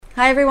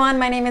Hi everyone,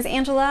 my name is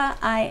Angela.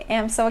 I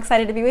am so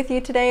excited to be with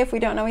you today. If we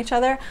don't know each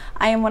other,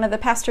 I am one of the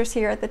pastors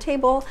here at the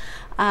table,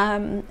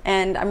 and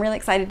I'm really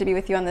excited to be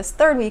with you on this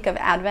third week of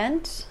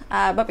Advent.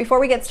 But before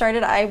we get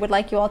started, I would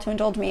like you all to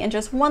indulge me in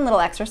just one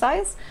little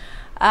exercise.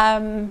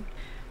 And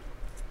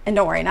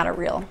don't worry, not a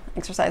real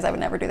exercise. I would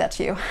never do that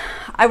to you.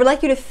 I would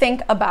like you to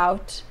think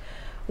about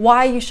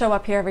why you show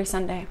up here every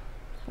Sunday.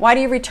 Why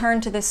do you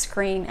return to this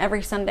screen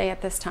every Sunday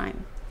at this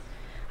time?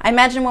 I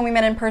imagine when we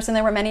met in person,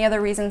 there were many other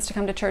reasons to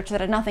come to church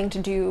that had nothing to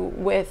do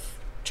with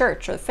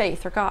church or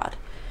faith or God.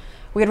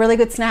 We had really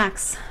good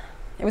snacks.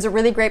 It was a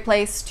really great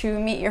place to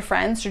meet your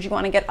friends should you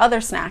want to get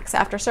other snacks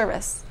after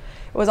service.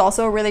 It was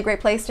also a really great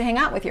place to hang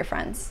out with your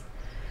friends.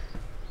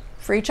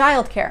 Free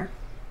childcare.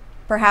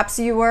 Perhaps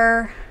you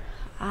were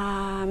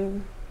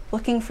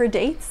looking for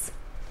dates.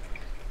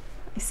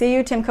 I see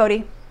you, Tim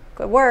Cody.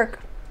 Good work.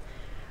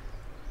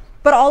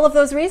 But all of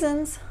those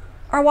reasons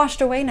are washed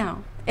away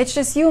now. It's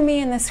just you, me,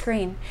 and the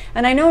screen.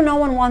 And I know no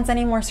one wants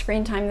any more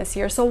screen time this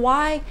year, so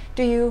why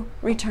do you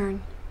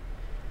return?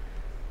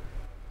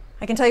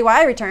 I can tell you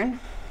why I return.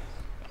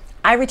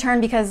 I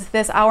return because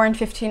this hour and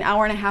 15,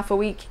 hour and a half a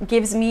week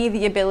gives me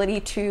the ability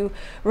to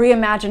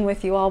reimagine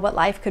with you all what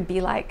life could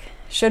be like.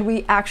 Should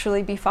we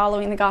actually be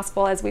following the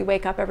gospel as we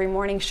wake up every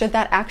morning? Should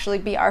that actually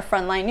be our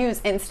frontline news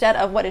instead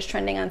of what is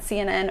trending on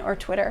CNN or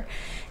Twitter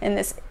in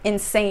this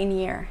insane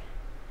year?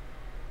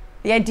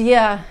 The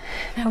idea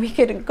that we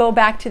could go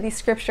back to these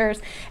scriptures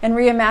and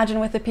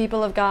reimagine with the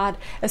people of God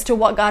as to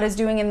what God is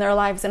doing in their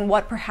lives and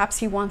what perhaps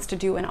He wants to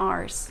do in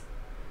ours.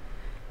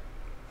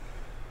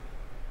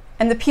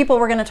 And the people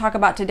we're going to talk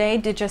about today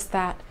did just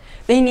that.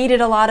 They needed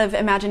a lot of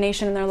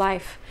imagination in their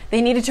life. They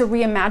needed to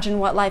reimagine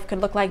what life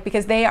could look like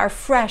because they are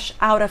fresh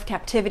out of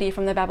captivity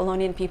from the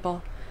Babylonian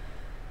people,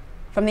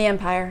 from the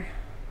empire.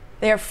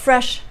 They are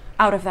fresh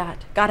out of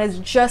that. God has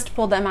just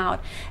pulled them out.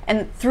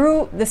 And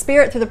through the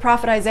Spirit, through the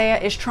prophet Isaiah,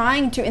 is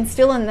trying to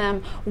instill in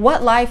them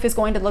what life is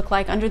going to look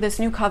like under this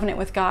new covenant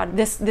with God,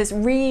 this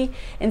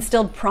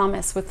re-instilled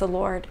promise with the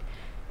Lord.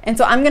 And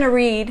so I'm going to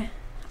read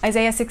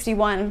Isaiah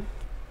 61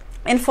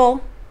 in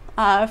full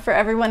for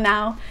everyone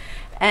now.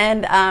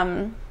 And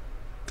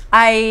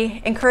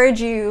I encourage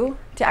you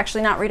to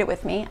actually not read it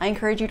with me. I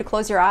encourage you to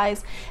close your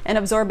eyes and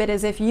absorb it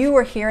as if you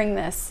were hearing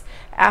this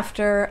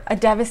after a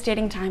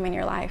devastating time in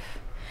your life.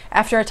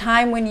 After a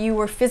time when you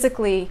were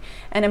physically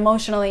and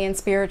emotionally and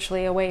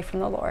spiritually away from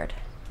the Lord.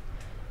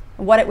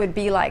 What it would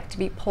be like to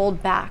be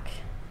pulled back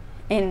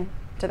into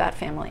that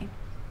family.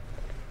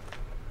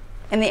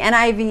 And the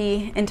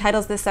NIV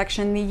entitles this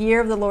section, The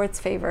Year of the Lord's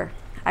Favor,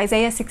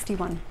 Isaiah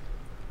 61.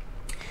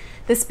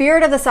 The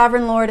Spirit of the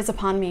Sovereign Lord is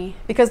upon me,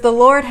 because the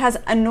Lord has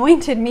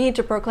anointed me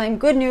to proclaim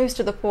good news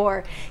to the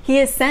poor. He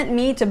has sent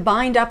me to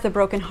bind up the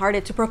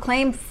brokenhearted, to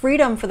proclaim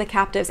freedom for the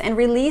captives and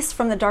release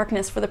from the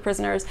darkness for the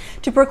prisoners,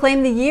 to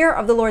proclaim the year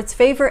of the Lord's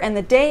favor and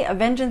the day of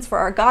vengeance for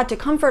our God, to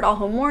comfort all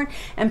who mourn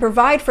and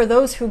provide for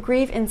those who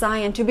grieve in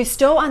Zion, to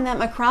bestow on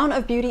them a crown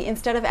of beauty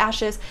instead of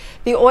ashes,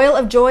 the oil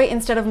of joy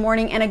instead of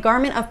mourning, and a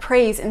garment of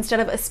praise instead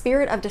of a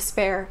spirit of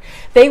despair.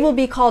 They will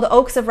be called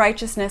oaks of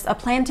righteousness, a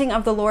planting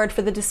of the Lord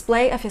for the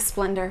display of His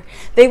splendor.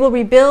 They will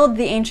rebuild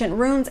the ancient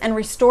ruins and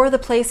restore the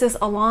places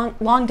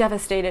long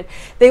devastated.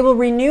 They will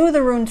renew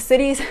the ruined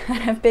cities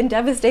that have been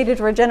devastated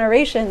for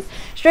generations.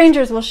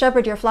 Strangers will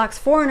shepherd your flocks.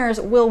 Foreigners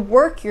will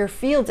work your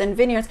fields and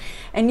vineyards,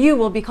 and you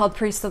will be called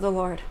priests of the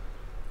Lord.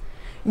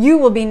 You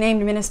will be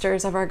named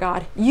ministers of our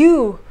God.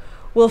 You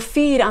will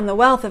feed on the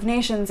wealth of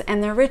nations,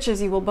 and their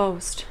riches you will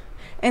boast.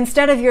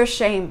 Instead of your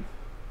shame,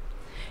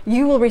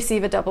 you will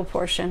receive a double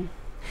portion.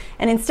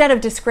 And instead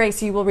of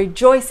disgrace, you will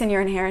rejoice in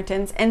your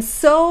inheritance. And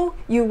so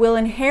you will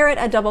inherit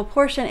a double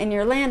portion in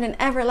your land, and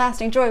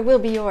everlasting joy will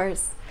be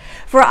yours.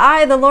 For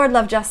I, the Lord,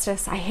 love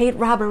justice. I hate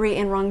robbery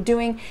and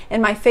wrongdoing.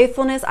 In my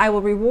faithfulness, I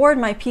will reward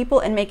my people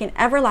and make an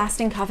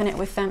everlasting covenant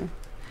with them.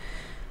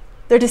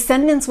 Their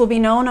descendants will be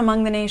known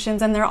among the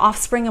nations, and their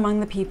offspring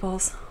among the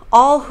peoples.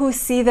 All who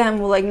see them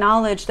will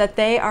acknowledge that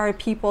they are a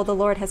people the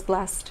Lord has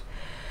blessed.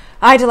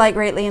 I delight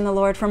greatly in the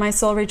Lord, for my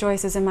soul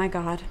rejoices in my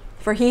God.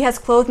 For He has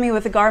clothed me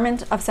with the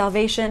garment of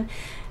salvation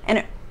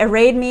and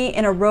arrayed me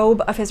in a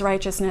robe of His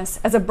righteousness.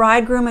 As a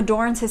bridegroom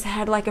adorns his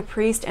head like a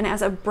priest, and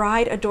as a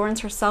bride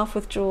adorns herself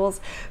with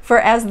jewels. For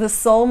as the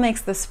soul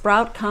makes the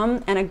sprout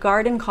come, and a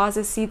garden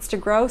causes seeds to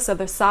grow, so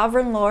the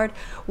sovereign Lord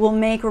will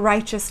make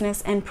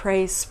righteousness and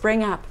praise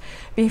spring up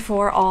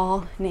before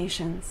all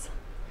nations.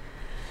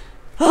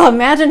 Oh,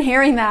 imagine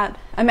hearing that.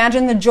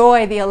 Imagine the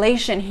joy, the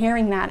elation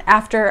hearing that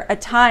after a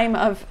time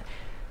of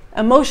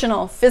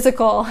emotional,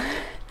 physical,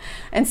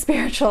 and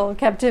spiritual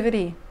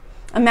captivity.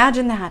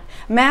 Imagine that.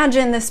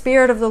 Imagine the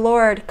Spirit of the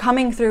Lord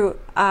coming through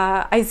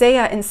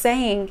Isaiah and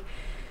saying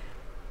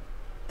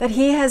that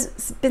He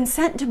has been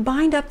sent to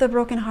bind up the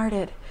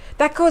brokenhearted.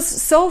 That goes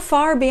so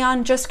far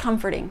beyond just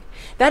comforting.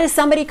 That is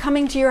somebody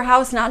coming to your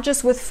house not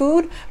just with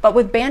food, but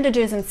with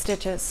bandages and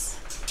stitches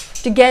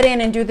to get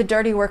in and do the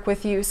dirty work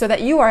with you so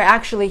that you are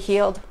actually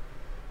healed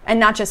and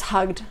not just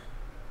hugged.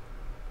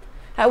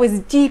 That was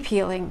deep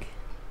healing.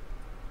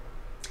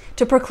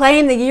 To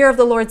proclaim the year of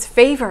the Lord's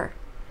favor.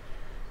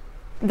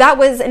 That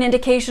was an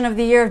indication of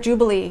the year of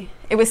Jubilee.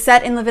 It was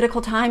set in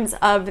Levitical times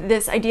of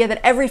this idea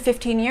that every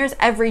 15 years,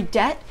 every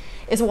debt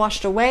is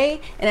washed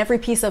away, and every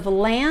piece of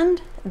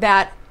land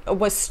that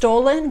was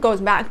stolen goes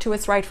back to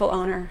its rightful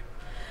owner.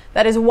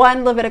 That is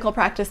one Levitical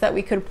practice that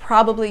we could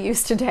probably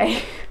use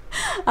today.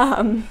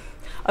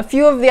 A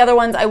few of the other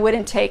ones I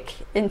wouldn't take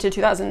into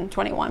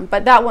 2021,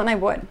 but that one I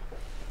would.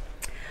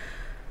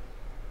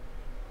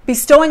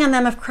 Bestowing on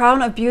them a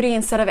crown of beauty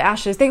instead of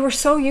ashes. They were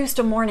so used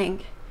to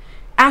mourning.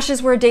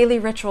 Ashes were a daily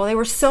ritual. They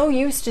were so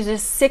used to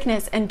just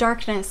sickness and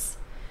darkness.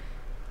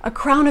 A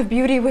crown of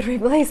beauty would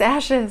replace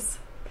ashes.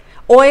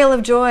 Oil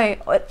of joy.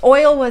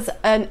 Oil was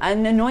an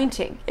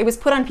anointing. It was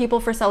put on people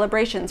for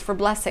celebrations, for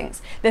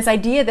blessings. This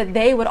idea that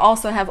they would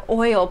also have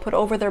oil put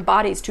over their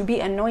bodies to be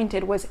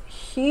anointed was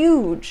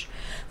huge.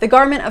 The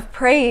garment of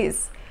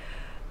praise.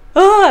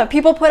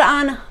 People put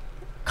on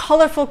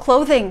colorful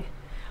clothing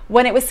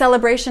when it was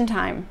celebration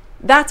time.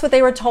 That's what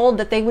they were told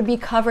that they would be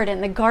covered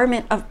in, the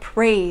garment of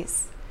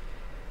praise.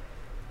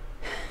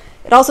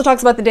 It also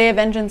talks about the day of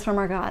vengeance from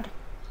our God.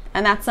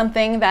 And that's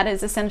something that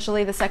is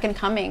essentially the second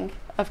coming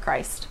of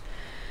Christ.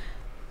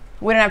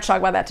 We don't have to talk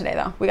about that today,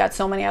 though. We got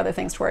so many other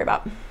things to worry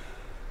about.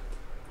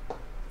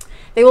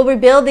 They will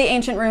rebuild the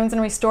ancient ruins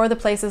and restore the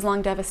places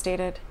long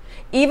devastated.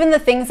 Even the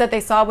things that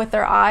they saw with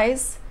their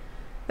eyes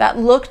that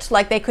looked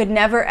like they could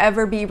never,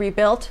 ever be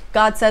rebuilt,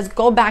 God says,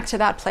 go back to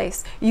that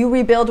place. You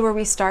rebuild where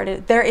we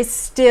started. There is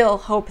still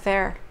hope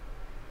there.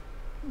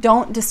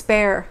 Don't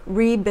despair.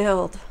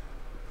 Rebuild.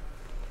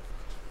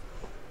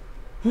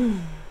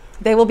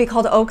 They will be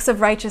called oaks of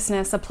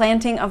righteousness, a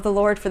planting of the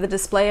Lord for the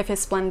display of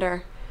his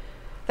splendor.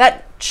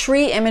 That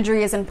tree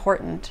imagery is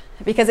important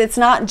because it's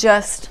not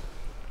just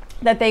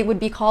that they would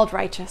be called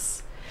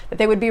righteous, that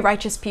they would be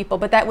righteous people,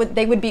 but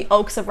they would be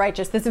oaks of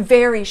righteousness, this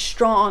very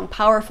strong,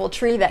 powerful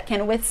tree that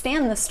can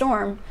withstand the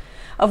storm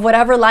of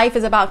whatever life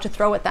is about to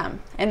throw at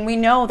them. And we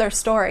know their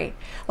story.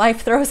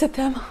 Life throws at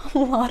them a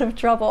lot of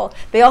trouble.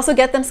 They also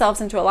get themselves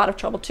into a lot of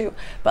trouble too,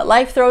 but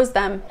life throws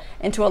them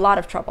into a lot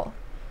of trouble.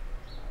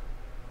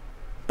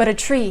 But a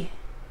tree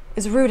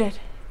is rooted.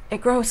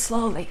 It grows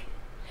slowly.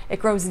 It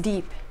grows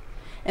deep.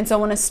 And so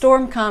when a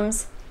storm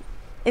comes,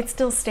 it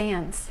still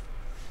stands.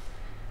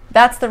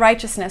 That's the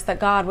righteousness that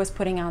God was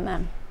putting on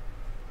them.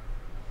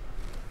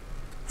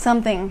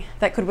 Something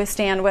that could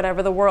withstand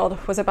whatever the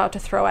world was about to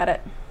throw at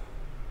it.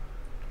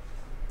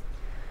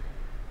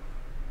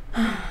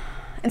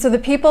 And so the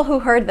people who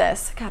heard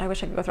this, God, I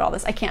wish I could go through all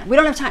this. I can't. We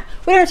don't have time.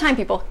 We don't have time,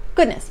 people.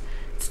 Goodness.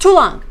 It's too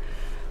long.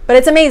 But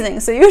it's amazing,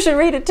 so you should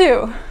read it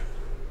too.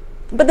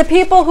 But the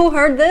people who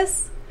heard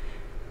this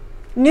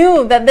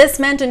knew that this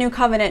meant a new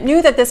covenant,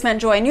 knew that this meant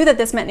joy, knew that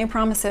this meant new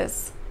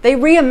promises. They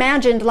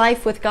reimagined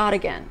life with God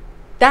again.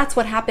 That's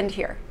what happened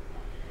here.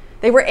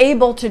 They were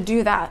able to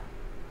do that.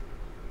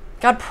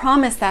 God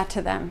promised that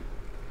to them.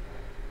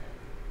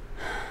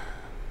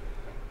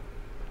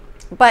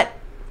 But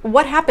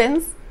what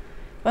happens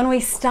when we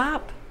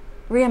stop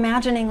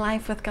reimagining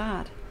life with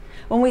God?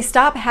 When we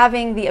stop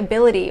having the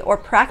ability or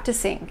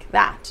practicing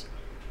that?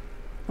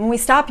 When we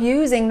stop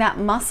using that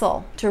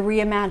muscle to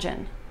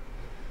reimagine?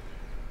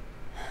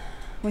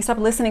 We stop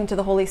listening to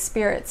the Holy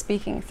Spirit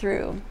speaking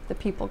through the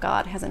people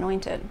God has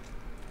anointed.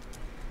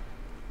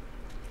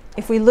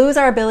 If we lose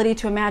our ability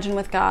to imagine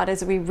with God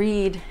as we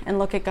read and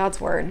look at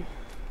God's word,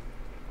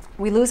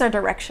 we lose our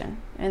direction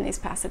in these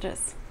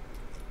passages.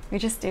 We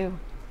just do.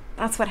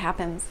 That's what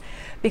happens.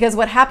 Because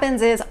what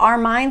happens is our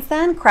minds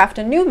then craft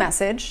a new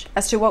message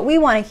as to what we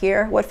want to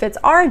hear, what fits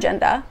our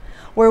agenda,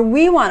 where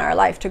we want our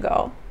life to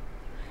go,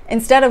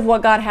 instead of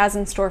what God has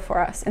in store for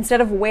us, instead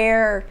of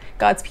where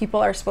God's people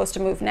are supposed to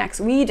move next.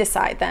 We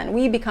decide then.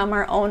 We become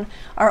our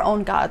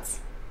own gods.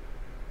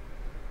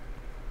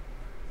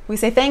 We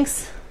say,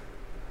 thanks.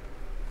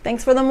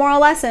 Thanks for the moral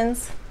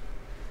lessons.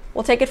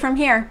 We'll take it from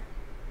here.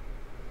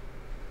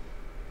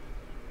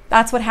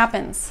 That's what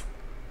happens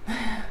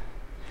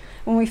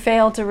when we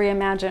fail to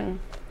reimagine.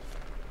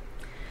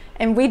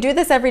 And we do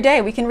this every day.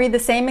 We can read the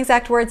same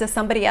exact words as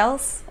somebody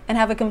else and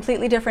have a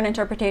completely different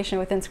interpretation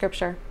within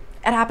Scripture.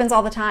 It happens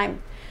all the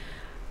time.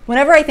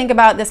 Whenever I think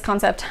about this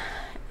concept,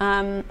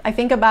 I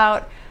think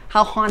about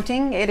how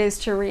haunting it is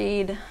to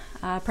read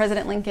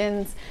President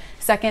Lincoln's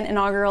second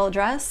inaugural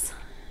address,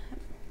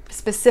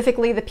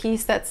 specifically the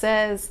piece that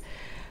says,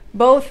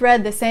 both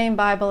read the same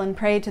Bible and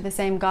prayed to the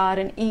same God,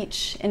 and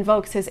each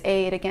invokes his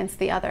aid against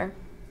the other.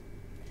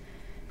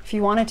 If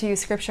you wanted to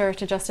use Scripture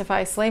to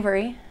justify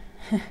slavery,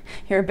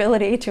 your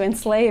ability to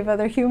enslave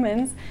other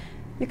humans,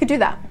 you could do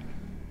that.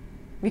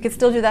 We could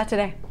still do that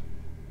today.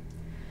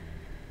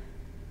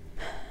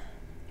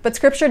 But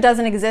Scripture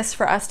doesn't exist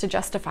for us to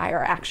justify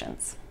our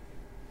actions.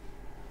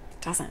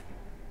 It doesn't.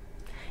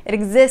 It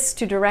exists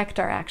to direct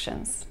our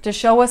actions, to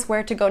show us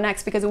where to go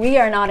next, because we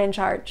are not in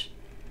charge.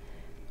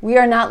 We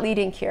are not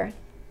leading here.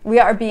 We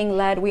are being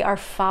led. We are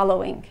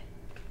following.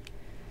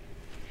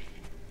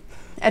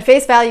 At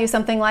face value,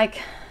 something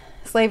like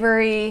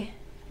slavery,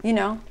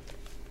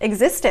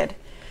 existed.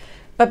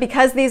 But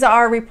because these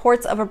are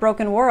reports of a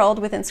broken world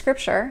within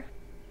Scripture,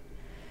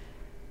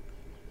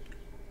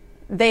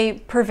 they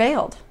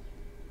prevailed.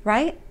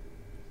 right?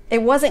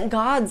 It wasn't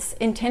God's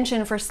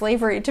intention for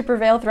slavery to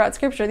prevail throughout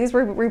Scripture. These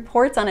were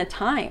reports on a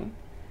time,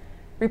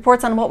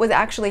 reports on what was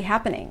actually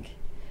happening.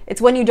 It's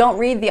when you don't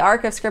read the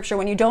arc of Scripture,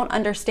 when you don't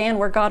understand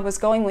where God was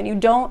going, when you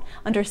don't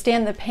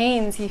understand the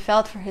pains he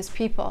felt for his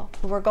people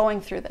who were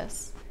going through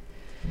this,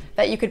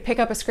 that you could pick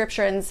up a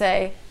Scripture and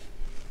say,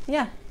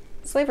 yeah,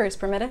 slavery is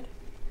permitted.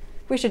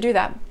 We should do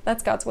that.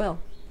 That's God's will.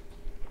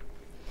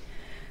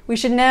 We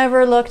should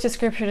never look to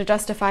Scripture to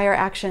justify our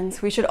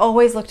actions. We should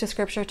always look to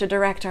Scripture to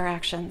direct our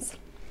actions.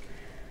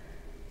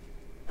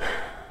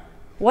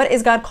 What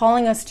is God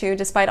calling us to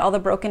despite all the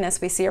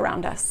brokenness we see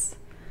around us?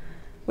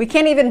 We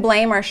can't even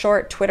blame our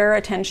short Twitter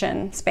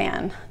attention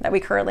span that we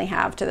currently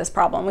have to this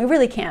problem. We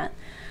really can't.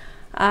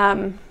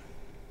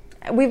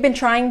 We've been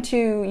trying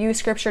to use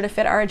Scripture to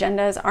fit our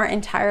agendas our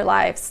entire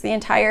lives,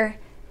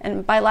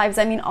 and by lives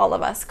I mean all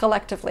of us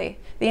collectively,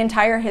 the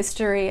entire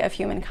history of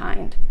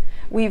humankind.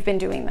 We've been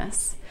doing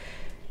this.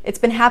 It's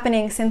been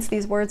happening since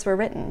these words were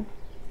written.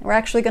 We're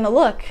actually going to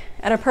look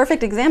at a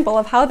perfect example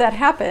of how that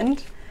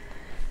happened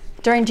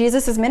during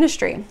Jesus'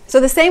 ministry.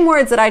 So the same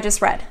words that I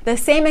just read, the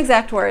same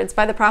exact words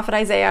by the prophet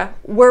Isaiah,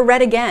 were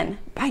read again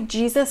by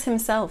Jesus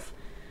himself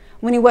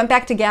when he went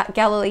back to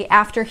Galilee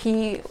after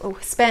he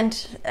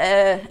spent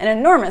an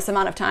enormous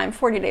amount of time,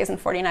 40 days and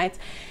 40 nights,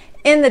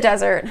 in the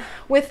desert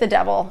with the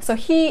devil. So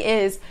he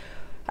is,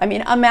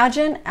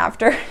 imagine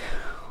after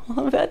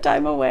all of that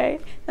time away,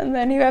 and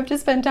then you have to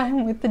spend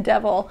time with the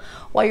devil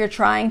while you're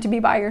trying to be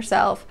by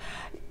yourself.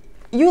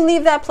 You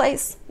leave that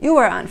place, you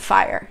are on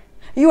fire.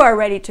 You are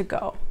ready to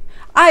go.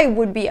 I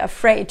would be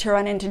afraid to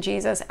run into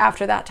Jesus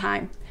after that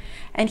time.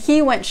 And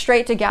he went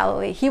straight to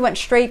Galilee. He went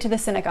straight to the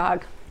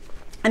synagogue.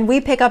 And we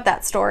pick up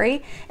that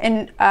story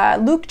in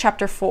Luke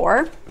chapter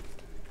 4.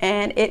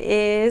 And it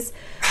is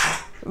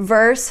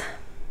verse,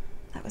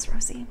 that was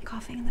Rosie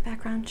coughing in the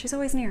background. She's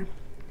always near.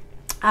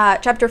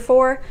 Chapter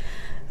 4,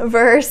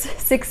 verse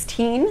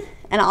 16.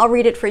 And I'll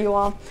read it for you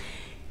all.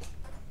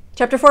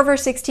 Chapter 4,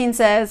 verse 16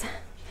 says,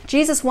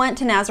 Jesus went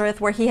to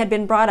Nazareth where he had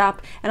been brought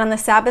up, and on the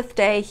Sabbath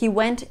day he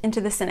went into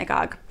the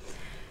synagogue.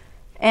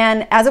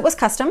 And as it was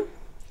custom,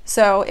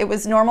 so it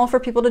was normal for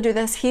people to do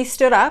this, he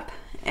stood up,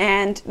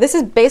 and this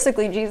is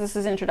basically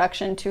Jesus'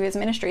 introduction to his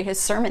ministry, his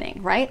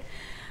sermoning, right?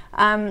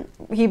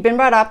 He'd been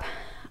brought up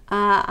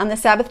on the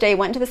Sabbath day,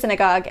 went to the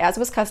synagogue as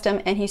was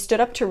custom, and he stood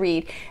up to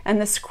read,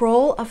 and the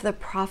scroll of the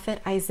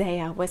prophet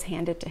Isaiah was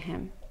handed to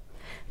him.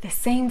 The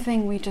same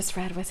thing we just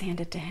read was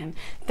handed to him.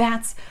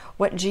 That's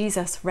what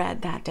Jesus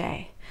read that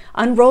day.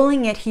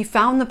 Unrolling it, he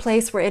found the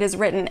place where it is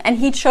written, and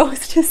he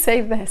chose to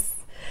say this.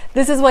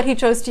 This is what he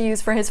chose to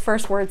use for his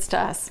first words to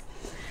us.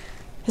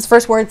 His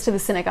first words to the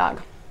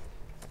synagogue.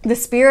 The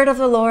Spirit of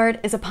the Lord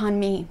is upon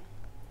me,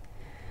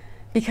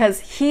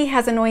 because he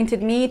has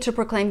anointed me to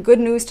proclaim good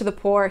news to the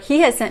poor. He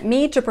has sent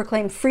me to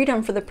proclaim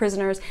freedom for the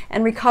prisoners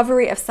and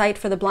recovery of sight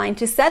for the blind,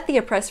 to set the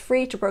oppressed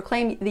free, to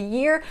proclaim the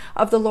year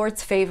of the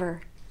Lord's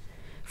favor.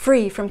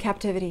 Free from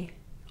captivity,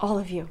 all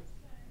of you.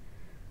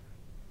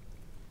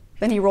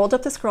 Then he rolled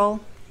up the scroll,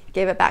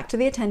 gave it back to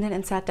the attendant,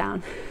 and sat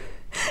down.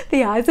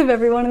 The eyes of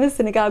everyone in the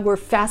synagogue were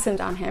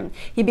fastened on him.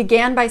 He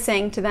began by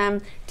saying to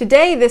them,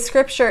 "Today this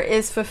scripture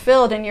is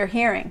fulfilled in your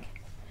hearing."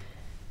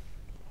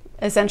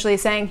 Essentially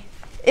saying,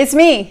 it's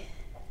me.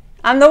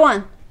 I'm the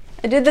one.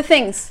 I did the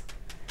things.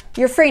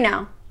 You're free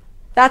now.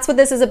 That's what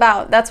this is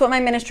about. That's what my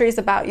ministry is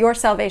about. Your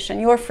salvation,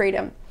 your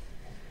freedom.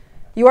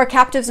 You are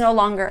captives no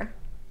longer.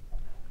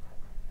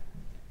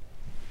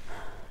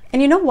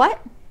 And you know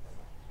what?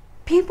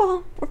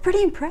 People were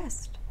pretty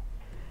impressed.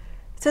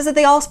 It says that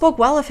they all spoke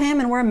well of him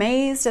and were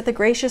amazed at the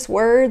gracious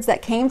words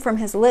that came from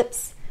his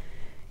lips.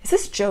 Is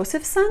this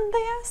Joseph's son,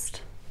 they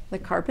asked? The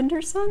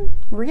carpenter's son?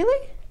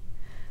 Really?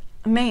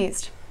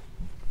 Amazed.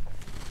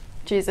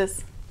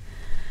 Jesus,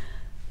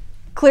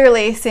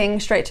 clearly seeing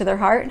straight to their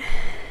heart,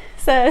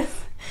 says,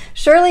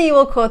 "Surely you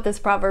will quote this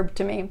proverb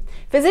to me,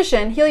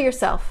 'Physician, heal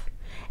yourself.'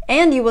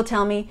 And you will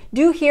tell me,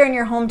 'Do here in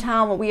your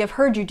hometown what we have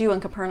heard you do in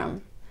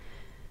Capernaum.'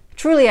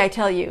 Truly I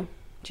tell you,"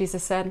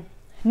 Jesus said,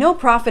 "no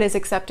prophet is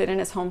accepted in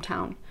his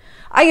hometown.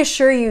 I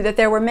assure you that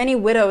there were many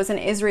widows in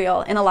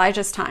Israel in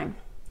Elijah's time,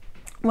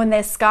 when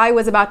the sky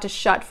was about to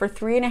shut for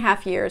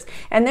 3.5 years,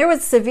 and there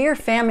was severe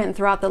famine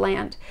throughout the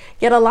land.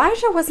 Yet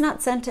Elijah was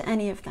not sent to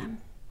any of them,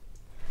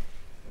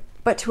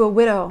 but to a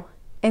widow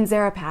in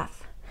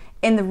Zarephath,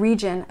 in the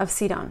region of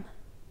Sidon.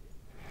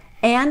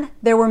 And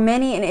there were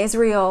many in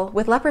Israel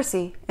with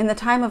leprosy in the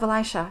time of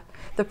Elisha,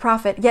 the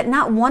prophet, yet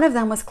not one of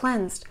them was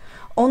cleansed,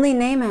 only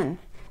Naaman,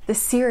 the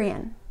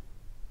Syrian."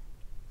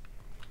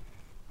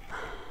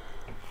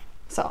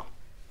 So,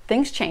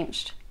 things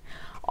changed.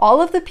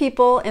 All of the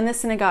people in the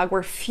synagogue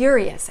were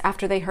furious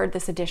after they heard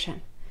this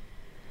addition,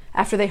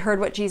 after they heard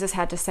what Jesus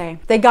had to say.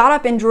 They got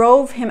up and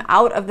drove him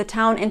out of the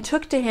town and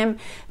took to him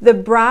the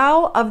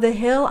brow of the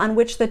hill on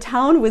which the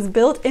town was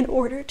built in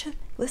order to,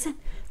 listen,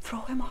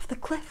 throw him off the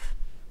cliff.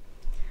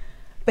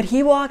 But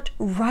he walked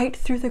right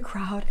through the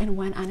crowd and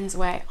went on his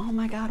way. Oh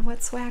my God,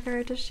 what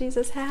swagger does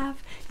Jesus have?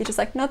 He's just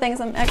like, no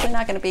thanks, I'm actually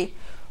not going to be,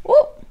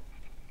 oh,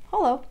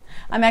 hello.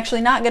 I'm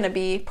actually not going to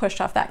be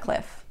pushed off that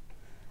cliff.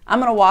 I'm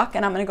going to walk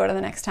and I'm going to go to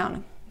the next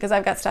town because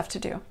I've got stuff to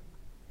do.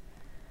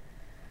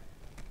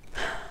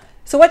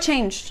 So what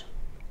changed?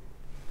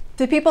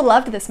 The people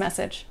loved this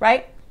message,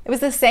 right? It was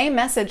the same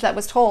message that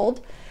was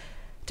told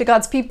to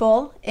God's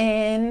people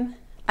in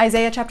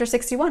Isaiah chapter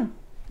 61.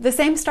 The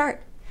same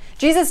start.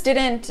 Jesus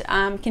didn't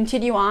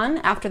continue on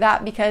after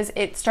that because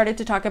it started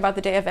to talk about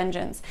the day of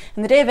vengeance.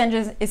 And the day of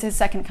vengeance is his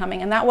second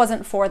coming. And that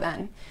wasn't for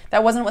then.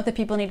 That wasn't what the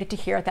people needed to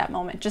hear at that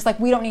moment. Just like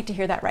we don't need to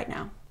hear that right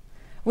now.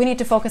 We need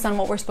to focus on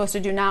what we're supposed to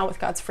do now with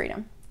God's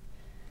freedom.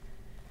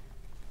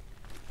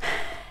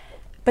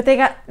 But they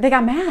got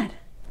mad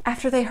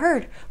after they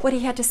heard what he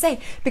had to say.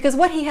 Because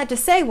what he had to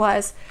say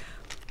was,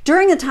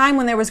 during the time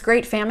when there was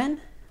great famine,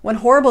 when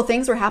horrible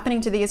things were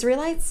happening to the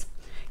Israelites,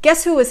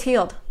 guess who was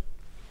healed?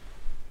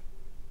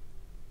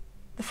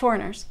 The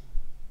foreigners.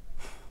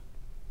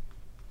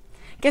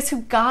 Guess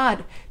who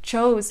God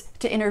chose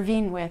to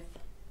intervene with?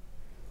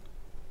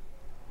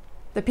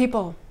 The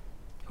people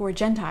who were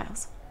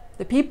Gentiles.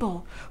 The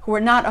people who were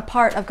not a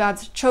part of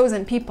God's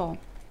chosen people.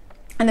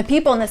 And the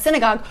people in the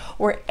synagogue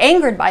were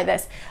angered by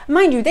this.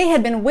 Mind you, they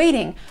had been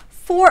waiting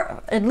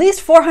for at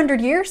least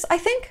 400 years, I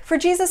think, for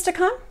Jesus to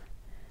come.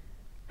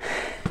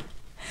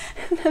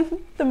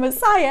 The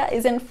Messiah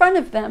is in front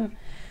of them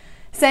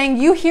saying,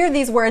 you hear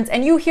these words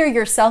and you hear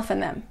yourself in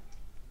them.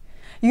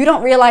 You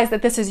don't realize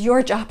that this is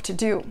your job to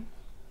do.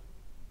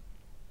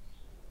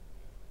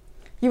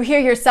 You hear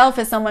yourself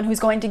as someone who's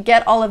going to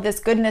get all of this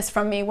goodness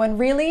from me, when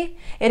really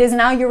it is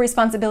now your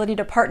responsibility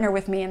to partner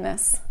with me in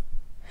this.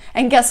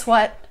 And guess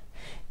what?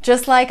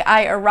 Just like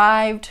I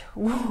arrived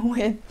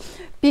with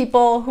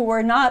people who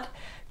were not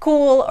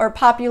cool or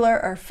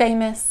popular or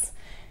famous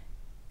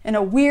in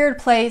a weird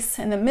place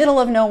in the middle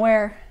of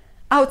nowhere,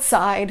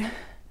 outside,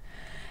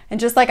 and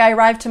just like I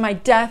arrived to my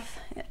death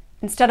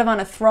instead of on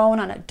a throne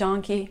on a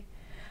donkey,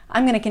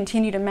 I'm going to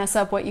continue to mess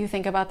up what you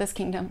think about this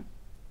kingdom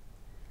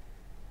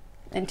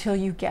until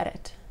you get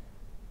it.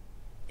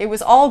 It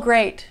was all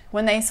great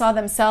when they saw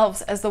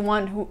themselves as the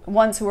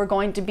ones who were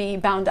going to be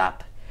bound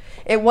up.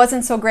 It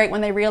wasn't so great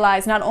when they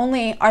realized not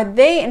only are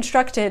they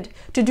instructed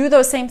to do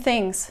those same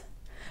things,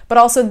 but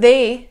also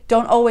they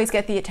don't always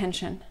get the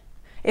attention.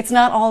 It's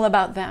not all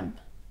about them.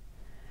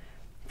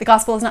 The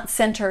gospel is not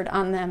centered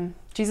on them.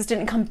 Jesus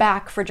didn't come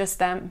back for just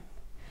them.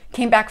 He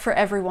came back for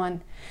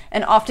everyone.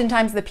 And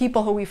oftentimes the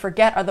people who we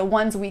forget are the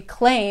ones we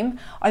claim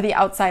are the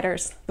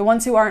outsiders, the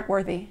ones who aren't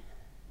worthy,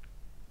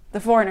 the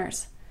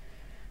foreigners.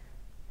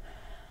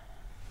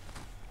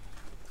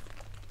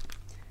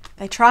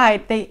 They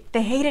tried. They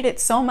hated it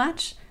so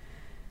much,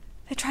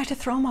 they tried to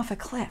throw him off a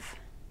cliff.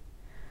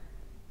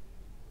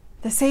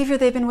 The Savior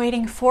they've been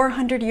waiting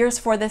 400 years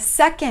for, the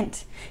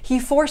second he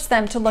forced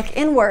them to look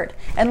inward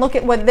and look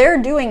at what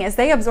they're doing as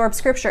they absorb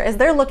Scripture, as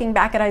they're looking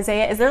back at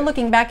Isaiah, as they're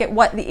looking back at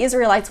what the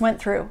Israelites went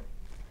through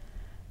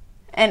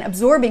and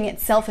absorbing it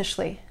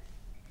selfishly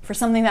for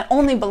something that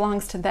only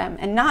belongs to them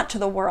and not to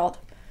the world.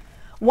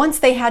 Once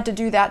they had to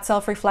do that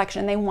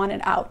self-reflection, they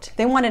wanted out.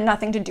 They wanted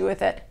nothing to do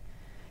with it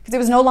because it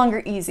was no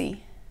longer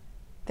easy.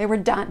 They were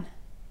done.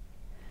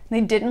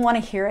 They didn't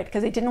want to hear it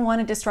because they didn't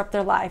want to disrupt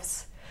their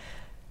lives.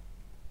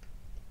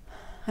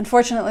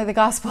 Unfortunately, the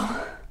gospel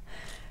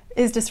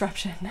is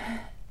disruption.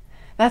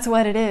 That's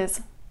what it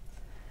is.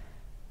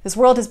 This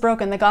world is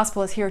broken. The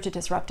gospel is here to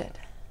disrupt it.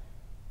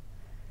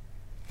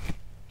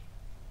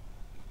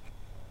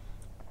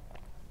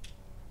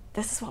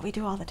 This is what we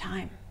do all the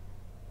time.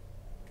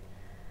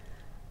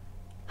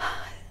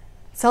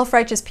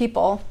 Self-righteous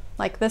people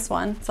like this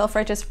one,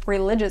 self-righteous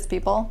religious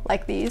people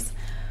like these,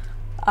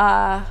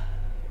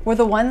 were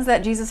the ones that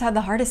Jesus had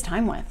the hardest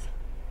time with.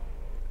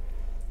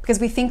 Because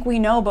we think we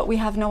know, but we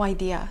have no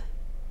idea.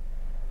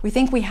 We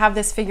think we have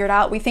this figured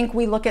out. We think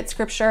we look at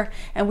Scripture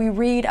and we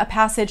read a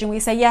passage and we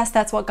say, yes,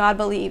 that's what God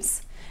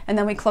believes. And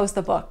then we close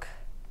the book.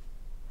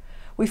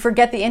 We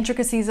forget the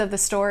intricacies of the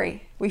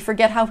story. We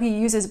forget how he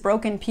uses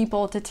broken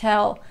people to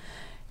tell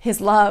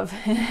his love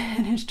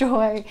and his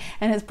joy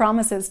and his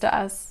promises to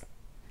us.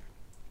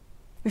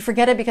 We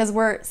forget it because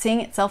we're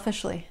seeing it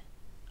selfishly,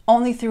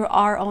 only through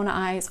our own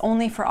eyes,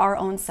 only for our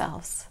own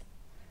selves.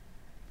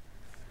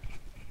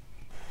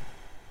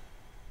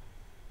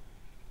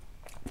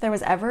 If there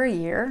was ever a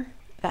year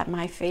that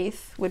my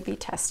faith would be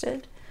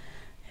tested,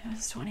 it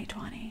was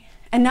 2020.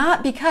 And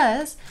not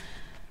because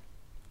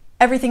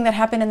everything that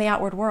happened in the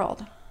outward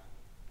world.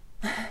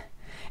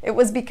 It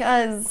was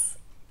because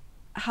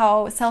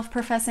how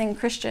self-professing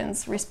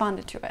Christians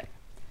responded to it.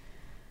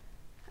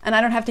 And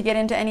I don't have to get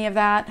into any of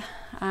that.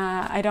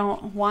 I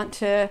don't want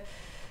to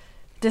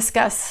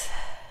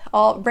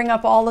bring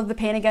up all of the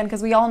pain again,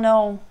 because we all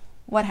know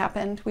what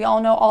happened. We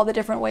all know all the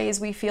different ways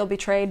we feel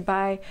betrayed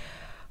by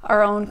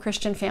our own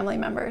Christian family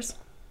members.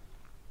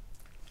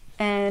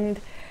 And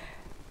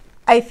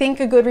I think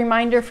a good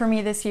reminder for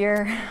me this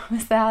year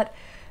was that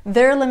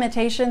their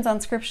limitations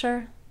on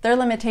Scripture, their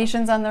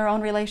limitations on their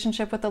own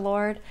relationship with the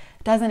Lord,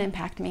 doesn't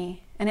impact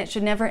me, and it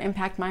should never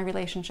impact my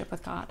relationship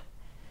with God.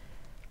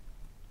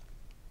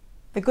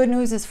 The good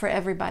news is for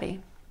everybody.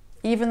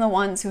 Even the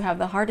ones who have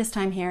the hardest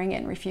time hearing it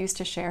and refuse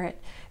to share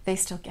it, they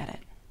still get it.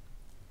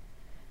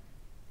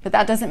 But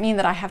that doesn't mean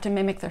that I have to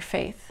mimic their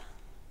faith.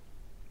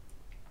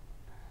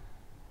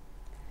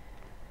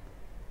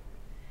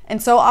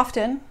 And so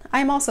often,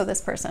 I'm also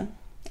this person.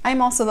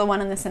 I'm also the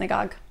one in the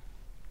synagogue.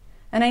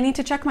 And I need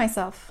to check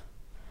myself.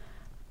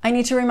 I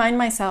need to remind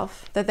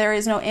myself that there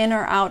is no in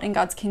or out in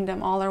God's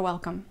kingdom. All are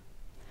welcome,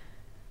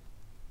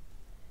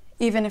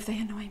 even if they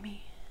annoy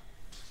me.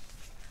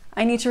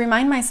 I need to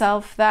remind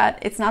myself that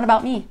it's not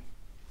about me.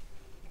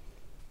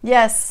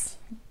 Yes,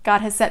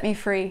 God has set me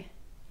free.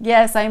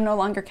 Yes, I am no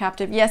longer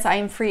captive. Yes, I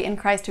am free in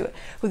Christ.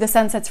 Who the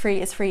Son sets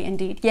free is free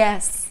indeed.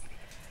 Yes.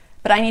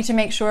 But I need to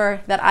make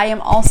sure that I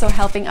am also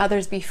helping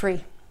others be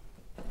free.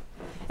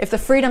 If the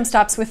freedom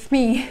stops with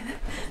me,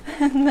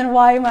 then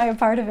why am I a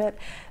part of it?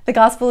 The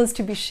gospel is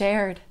to be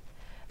shared.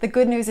 The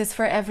good news is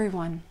for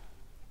everyone.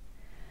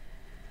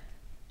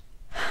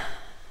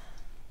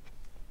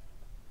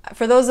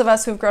 For those of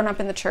us who've grown up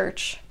in the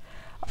church,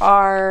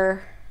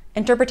 our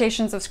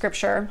interpretations of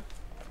Scripture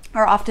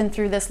are often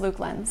through this Luke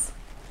lens.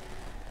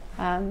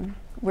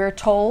 We're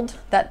told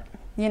that,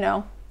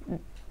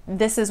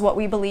 this is what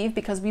we believe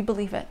because we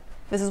believe it.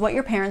 This is what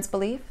your parents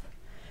believe.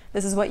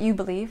 This is what you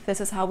believe.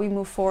 This is how we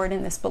move forward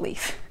in this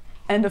belief.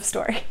 End of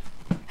story.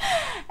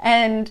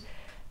 And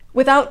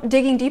without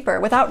digging deeper,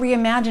 without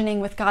reimagining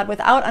with God,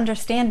 without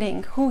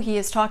understanding who He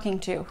is talking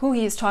to, who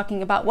He is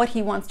talking about, what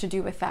He wants to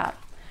do with that.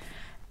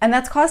 And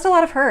that's caused a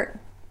lot of hurt,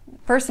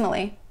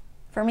 personally,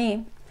 for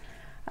me.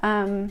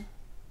 And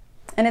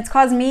it's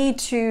caused me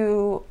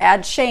to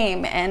add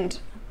shame and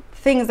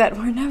things that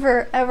were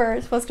never,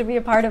 ever supposed to be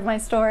a part of my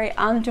story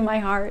onto my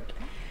heart.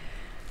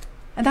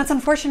 And that's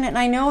unfortunate, and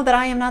I know that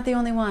I am not the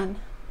only one.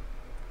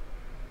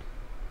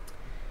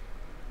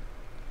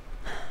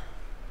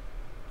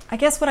 I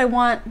guess what I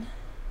want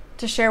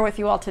to share with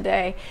you all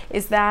today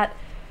is that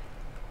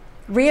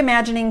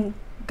reimagining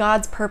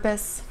God's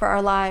purpose for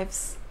our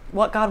lives,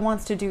 what God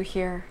wants to do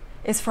here,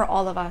 is for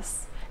all of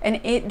us.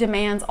 And it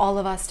demands all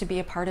of us to be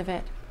a part of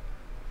it.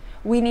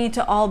 We need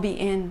to all be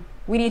in.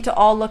 We need to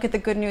all look at the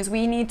good news.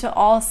 We need to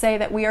all say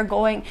that we are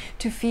going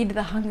to feed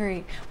the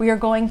hungry. We are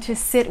going to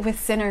sit with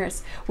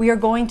sinners. We are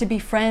going to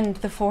befriend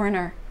the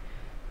foreigner.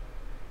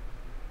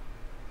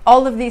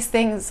 All of these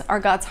things are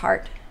God's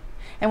heart.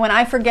 And when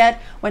I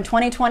forget, when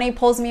 2020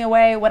 pulls me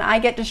away, when I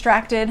get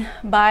distracted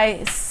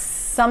by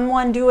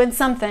someone doing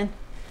something,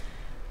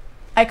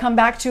 I come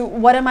back to,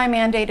 what am I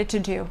mandated to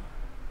do?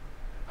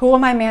 Who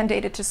am I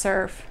mandated to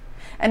serve?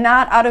 And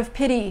not out of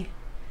pity,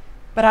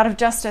 but out of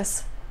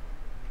justice.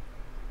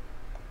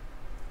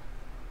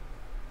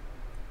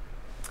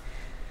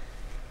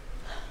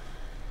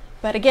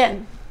 But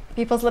again,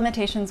 people's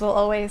limitations will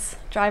always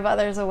drive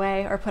others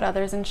away or put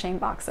others in shame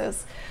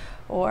boxes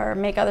or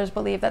make others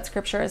believe that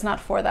Scripture is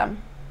not for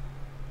them.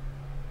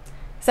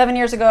 7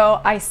 years ago,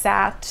 I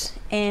sat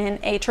in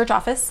a church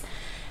office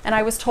and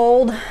I was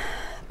told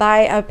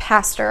by a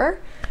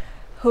pastor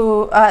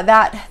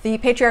that the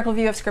patriarchal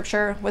view of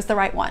Scripture was the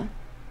right one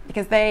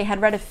because they had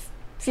read a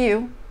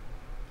few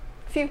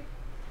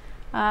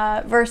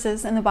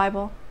verses in the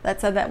Bible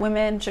that said that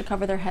women should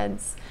cover their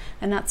heads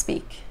and not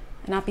speak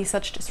and not be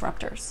such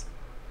disruptors.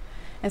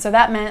 And so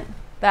that meant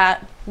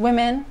that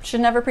women should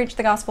never preach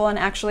the gospel and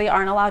actually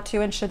aren't allowed to,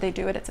 and should they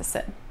do it, it's a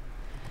sin.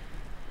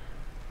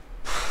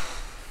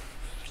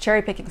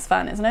 Cherry picking's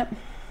fun, isn't it?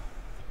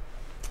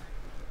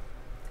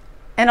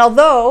 And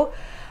although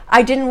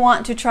I didn't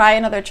want to try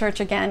another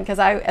church again because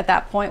I, at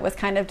that point, was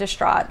kind of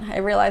distraught. I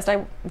realized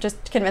I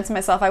just convinced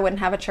myself I wouldn't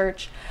have a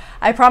church.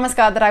 I promised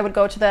God that I would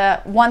go to the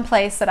one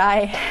place that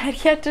I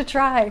had yet to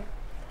try.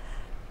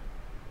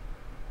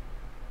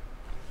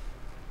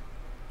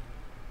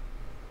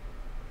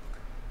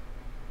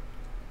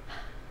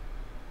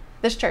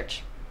 This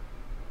church.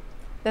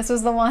 This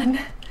was the one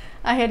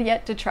I had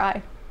yet to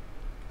try.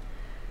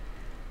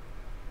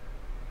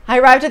 I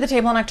arrived at the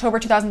table in October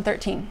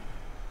 2013.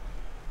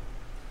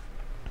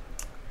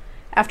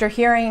 After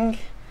hearing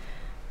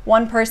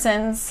one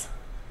person's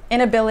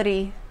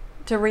inability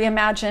to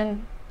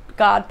reimagine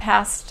God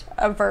past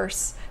a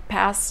verse,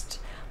 past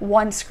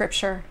one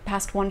scripture,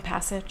 past one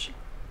passage,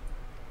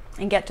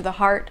 and get to the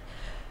heart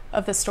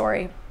of the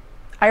story,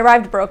 I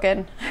arrived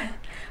broken.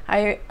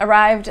 I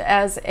arrived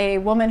as a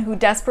woman who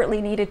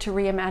desperately needed to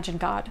reimagine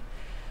God.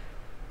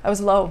 I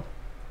was low.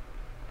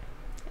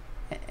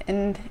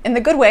 And in the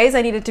good ways,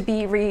 I needed to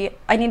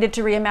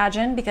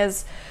reimagine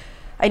because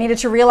I needed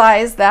to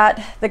realize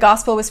that the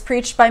gospel was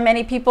preached by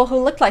many people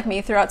who looked like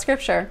me throughout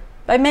Scripture,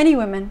 by many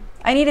women.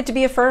 I needed to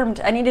be affirmed.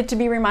 I needed to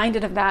be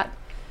reminded of that,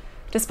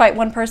 despite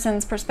one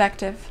person's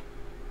perspective.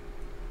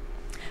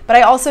 But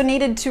I also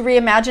needed to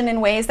reimagine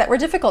in ways that were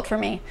difficult for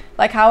me,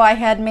 like how I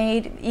had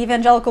made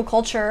evangelical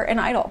culture an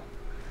idol.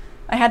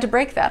 I had to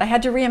break that. I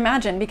had to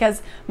reimagine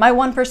because my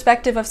one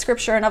perspective of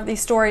Scripture and of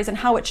these stories and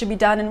how it should be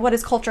done and what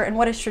is culture and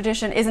what is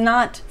tradition is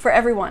not for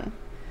everyone.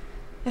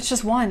 It's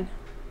just one.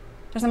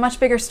 There's a much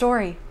bigger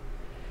story.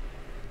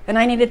 And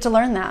I needed to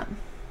learn that.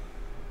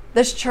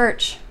 This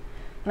church,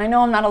 and I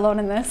know I'm not alone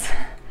in this,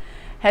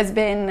 has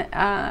been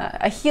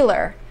a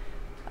healer,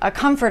 a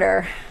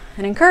comforter,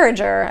 an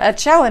encourager, a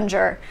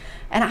challenger,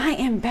 And I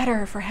am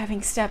better for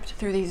having stepped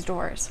through these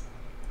doors.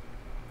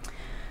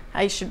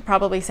 I should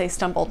probably say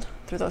stumbled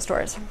through those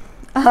doors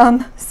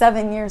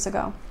 7 years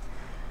ago.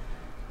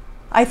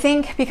 I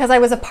think because I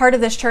was a part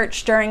of this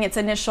church during its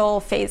initial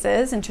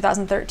phases in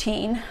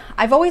 2013,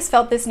 I've always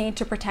felt this need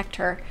to protect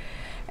her.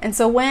 And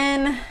so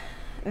when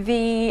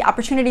the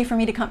opportunity for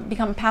me to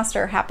become a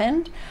pastor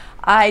happened,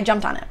 I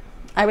jumped on it.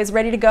 I was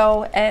ready to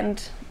go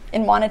and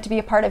wanted to be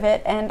a part of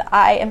it. And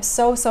I am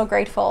so, so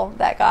grateful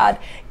that God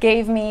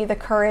gave me the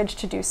courage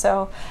to do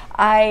so.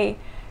 I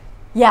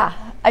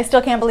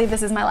still can't believe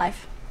this is my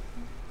life.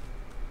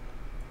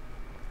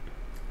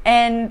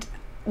 And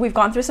we've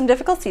gone through some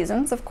difficult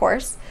seasons, of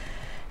course.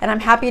 And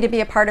I'm happy to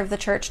be a part of the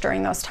church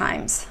during those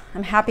times.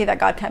 I'm happy that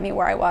God kept me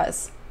where I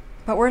was.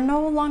 But we're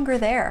no longer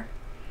there.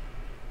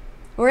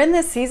 We're in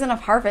this season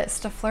of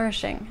harvest, of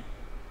flourishing.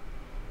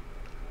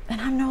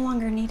 And I'm no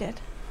longer needed.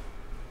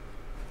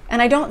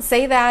 And I don't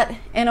say that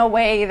in a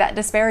way that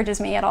disparages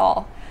me at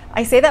all.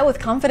 I say that with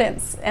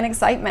confidence and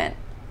excitement.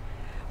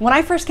 When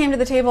I first came to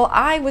the table,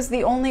 I was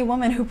the only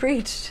woman who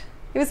preached.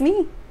 It was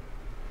me.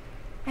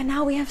 And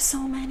now we have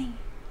so many.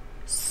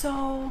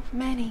 So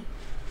many.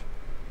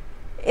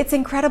 It's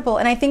incredible.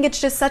 And I think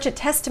it's just such a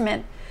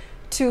testament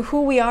to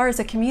who we are as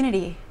a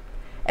community.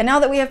 And now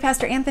that we have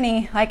Pastor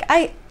Anthony,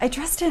 I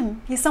trust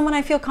him. He's someone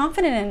I feel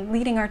confident in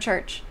leading our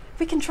church.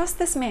 We can trust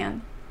this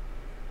man.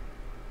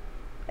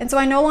 And so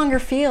I no longer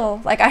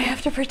feel like I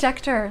have to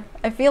protect her.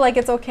 I feel like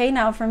it's okay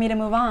now for me to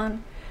move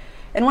on.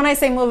 And when I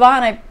say move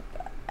on,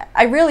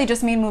 I really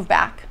just mean move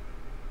back.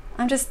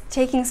 I'm just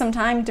taking some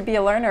time to be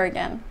a learner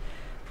again.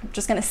 I'm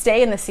just going to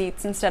stay in the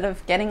seats instead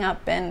of getting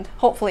up and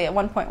hopefully at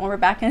one point when we're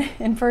back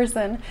in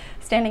person,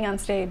 standing on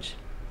stage.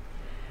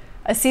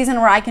 A season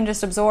where I can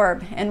just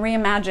absorb and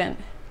reimagine.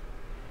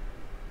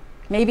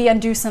 Maybe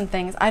undo some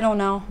things. I don't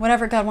know.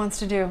 Whatever God wants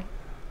to do.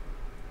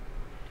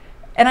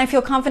 And I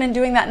feel confident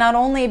doing that not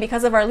only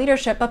because of our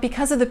leadership, but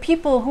because of the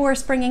people who are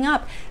springing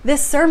up.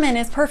 This sermon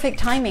is perfect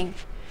timing.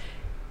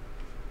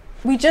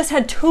 We just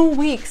had 2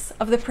 weeks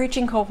of the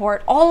preaching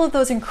cohort, all of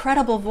those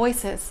incredible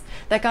voices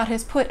that God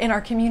has put in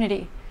our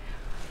community.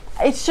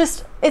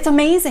 It's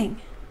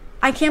amazing.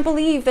 I can't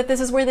believe that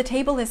this is where the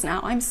table is now.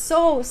 I'm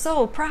so,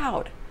 so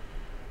proud.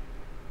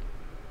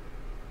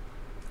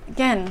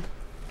 Again,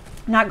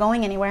 I'm not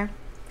going anywhere.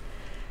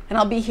 And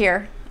I'll be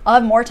here. I'll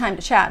have more time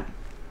to chat,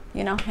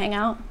 hang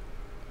out,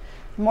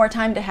 more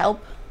time to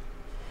help.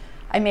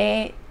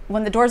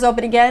 When the doors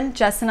open again,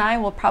 Jess and I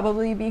will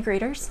probably be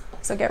greeters,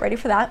 so get ready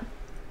for that.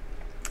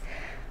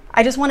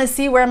 I just want to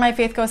see where my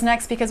faith goes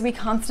next because we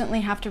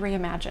constantly have to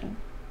reimagine.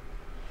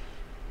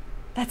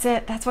 That's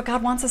it. That's what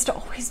God wants us to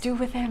always do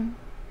with him.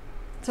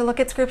 To look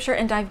at scripture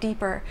and dive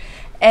deeper.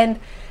 And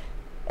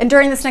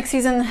during this next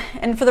season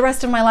and for the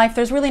rest of my life,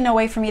 there's really no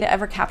way for me to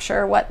ever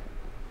capture what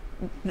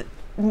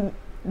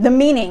the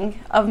meaning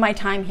of my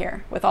time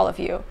here with all of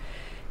you.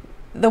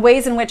 The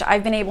ways in which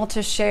I've been able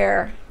to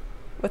share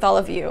with all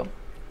of you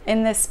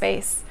in this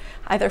space,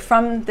 either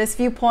from this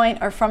viewpoint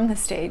or from the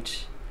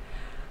stage.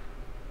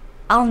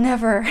 I'll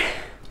never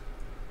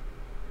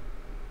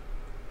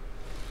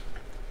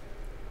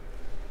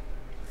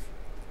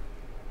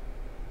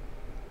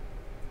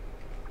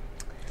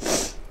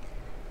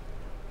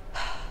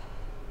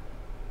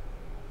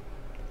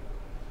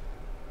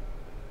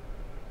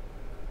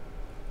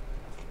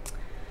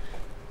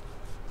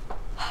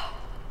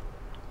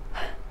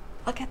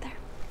I'll get there.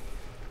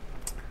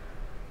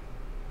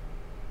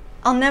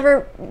 I'll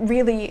never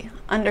really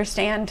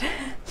understand,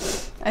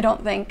 I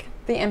don't think,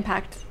 the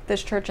impact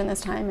this church in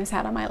this time has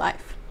had on my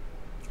life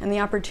and the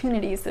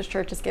opportunities this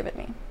church has given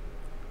me.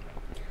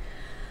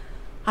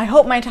 I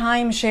hope my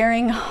time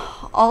sharing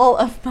all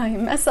of my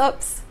mess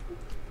ups,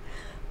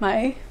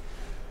 I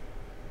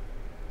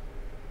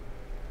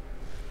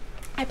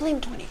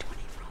blame 2020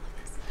 for all of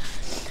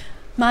this.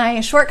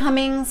 My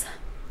shortcomings,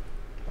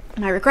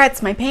 my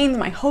regrets, my pains,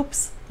 my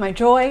hopes, my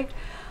joy.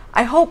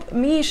 I hope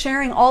me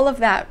sharing all of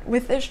that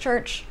with this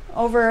church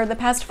over the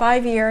past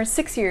 5 years,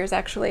 6 years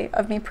actually,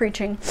 of me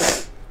preaching,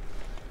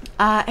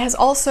 has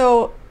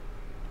also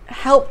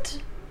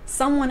helped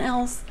someone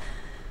else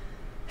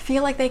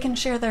feel like they can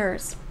share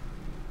theirs.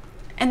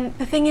 And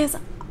the thing is,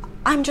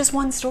 I'm just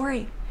one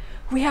story.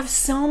 We have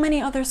so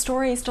many other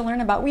stories to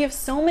learn about. We have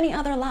so many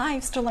other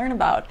lives to learn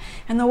about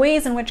and the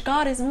ways in which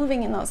God is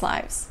moving in those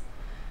lives.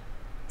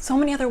 So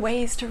many other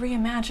ways to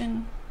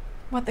reimagine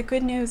what the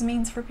good news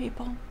means for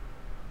people.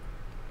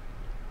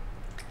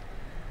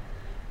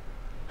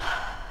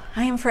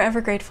 I am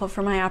forever grateful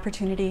for my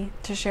opportunity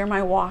to share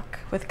my walk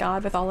with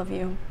God with all of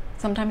you.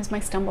 Sometimes my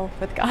stumble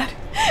with God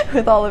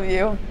with all of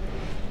you.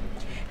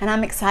 And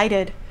I'm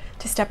excited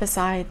to step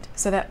aside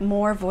so that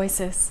more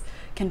voices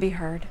can be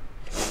heard,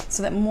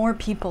 so that more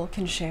people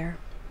can share,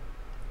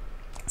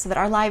 so that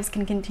our lives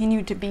can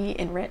continue to be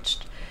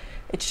enriched.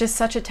 It's just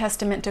such a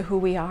testament to who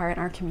we are in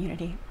our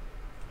community.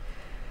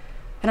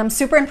 And I'm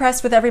super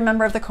impressed with every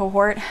member of the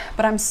cohort,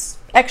 but I'm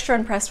extra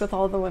impressed with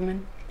all the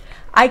women.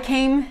 I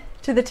came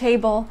to the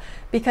table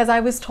because I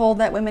was told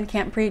that women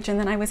can't preach, and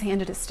then I was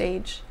handed a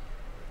stage.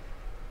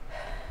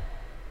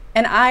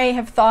 And I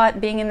have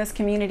thought, being in this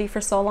community for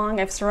so long,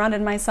 I've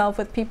surrounded myself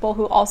with people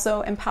who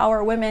also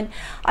empower women.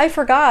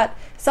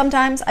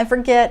 Sometimes I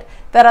forget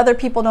that other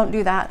people don't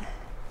do that.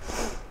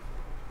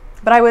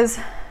 But I was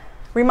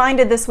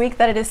reminded this week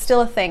that it is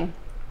still a thing.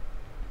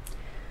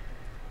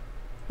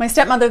 My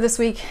stepmother this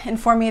week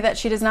informed me that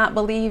she does not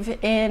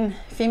believe in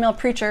female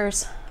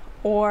preachers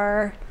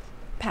or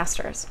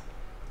pastors.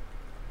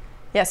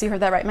 Yes, you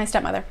heard that right, my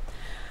stepmother.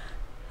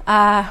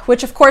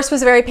 Which of course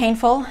was very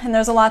painful, and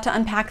there's a lot to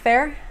unpack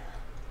there.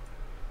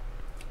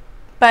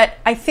 But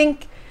I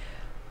think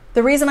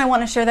the reason I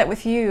want to share that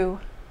with you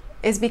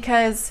is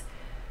because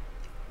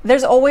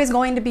there's always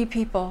going to be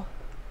people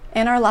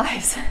in our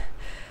lives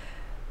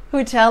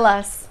who tell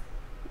us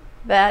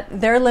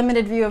that their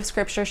limited view of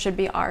Scripture should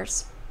be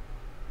ours,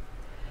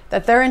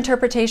 that their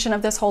interpretation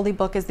of this holy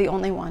book is the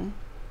only one.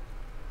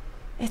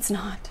 It's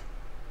not.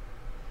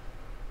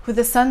 Who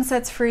the Son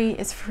sets free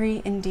is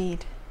free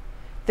indeed.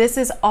 This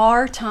is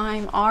our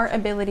time, our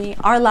ability,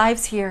 our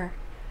lives here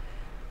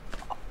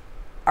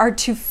are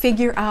to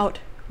figure out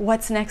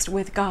what's next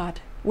with God,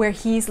 where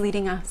He's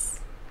leading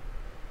us.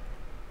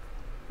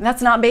 And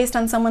that's not based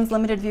on someone's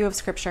limited view of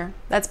Scripture.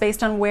 That's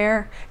based on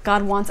where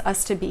God wants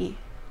us to be.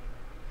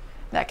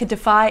 That could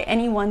defy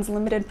anyone's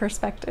limited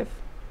perspective.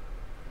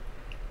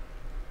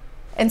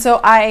 And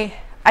so I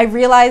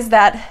realize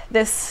that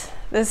this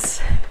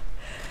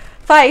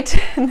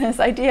fight and this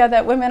idea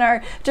that women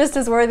are just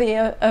as worthy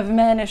of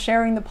men as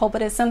sharing the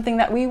pulpit is something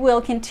that we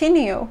will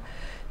continue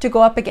to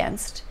go up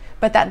against.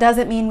 But that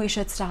doesn't mean we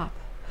should stop.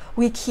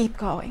 We keep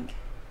going.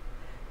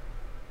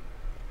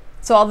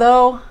 So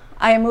although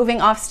I am moving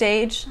off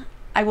stage,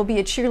 I will be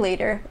a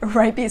cheerleader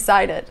right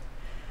beside it.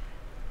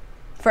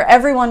 For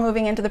everyone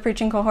moving into the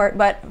preaching cohort,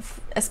 but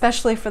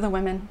especially for the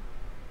women.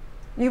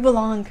 You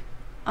belong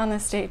on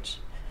this stage.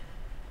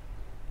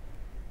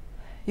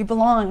 You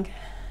belong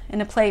in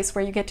a place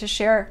where you get to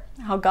share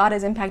how God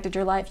has impacted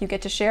your life. You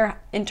get to share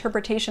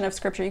interpretation of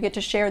Scripture. You get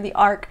to share the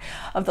arc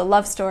of the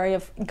love story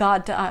of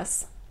God to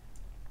us.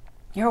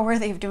 You're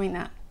worthy of doing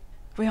that.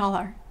 We all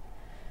are.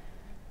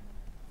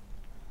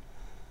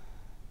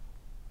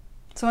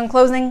 So in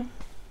closing,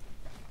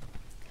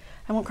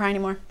 I won't cry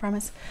anymore,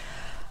 promise.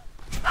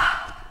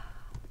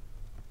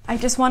 I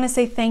just want to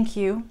say thank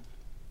you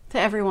to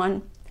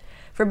everyone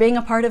for being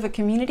a part of a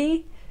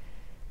community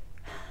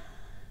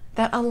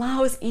that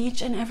allows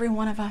each and every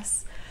one of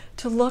us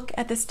to look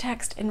at this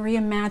text and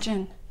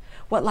reimagine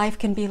what life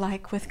can be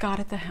like with God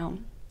at the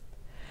helm.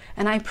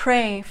 And I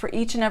pray for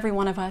each and every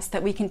one of us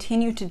that we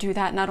continue to do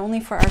that, not only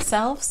for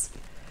ourselves,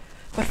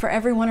 but for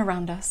everyone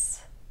around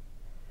us,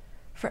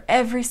 for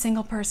every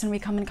single person we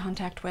come in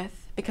contact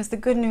with, because the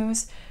good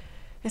news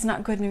is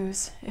not good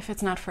news if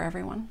it's not for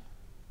everyone.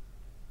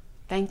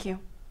 Thank you.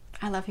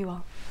 I love you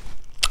all.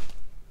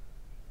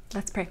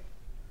 Let's pray.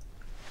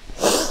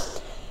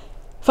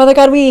 Father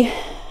God, we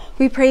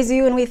praise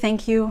you and we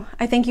thank you.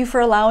 I thank you for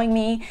allowing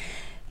me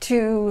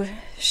to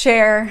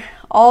share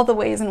all the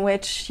ways in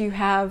which you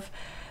have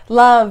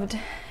loved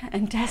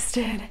and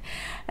tested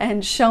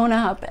and shown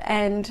up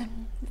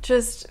and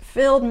just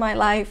filled my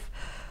life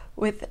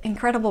with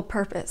incredible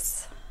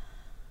purpose.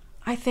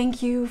 I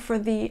thank you for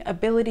the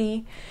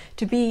ability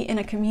to be in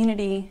a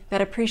community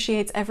that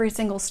appreciates every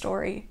single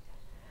story.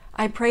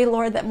 I pray,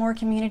 Lord, that more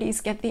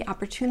communities get the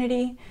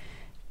opportunity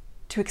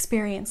to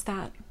experience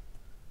that.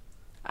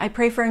 I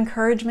pray for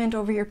encouragement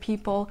over your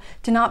people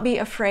to not be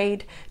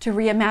afraid to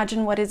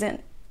reimagine what is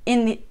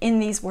in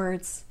these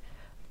words,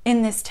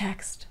 in this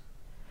text.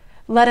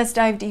 Let us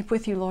dive deep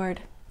with you,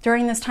 Lord,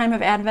 during this time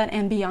of Advent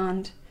and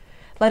beyond.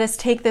 Let us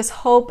take this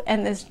hope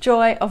and this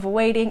joy of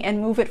waiting and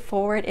move it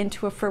forward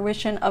into a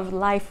fruition of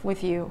life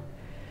with you.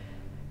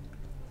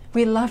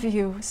 We love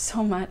you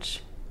so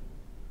much.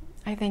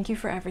 I thank you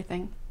for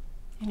everything.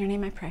 In your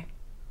name I pray.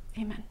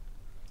 Amen.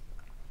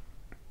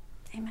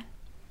 Amen.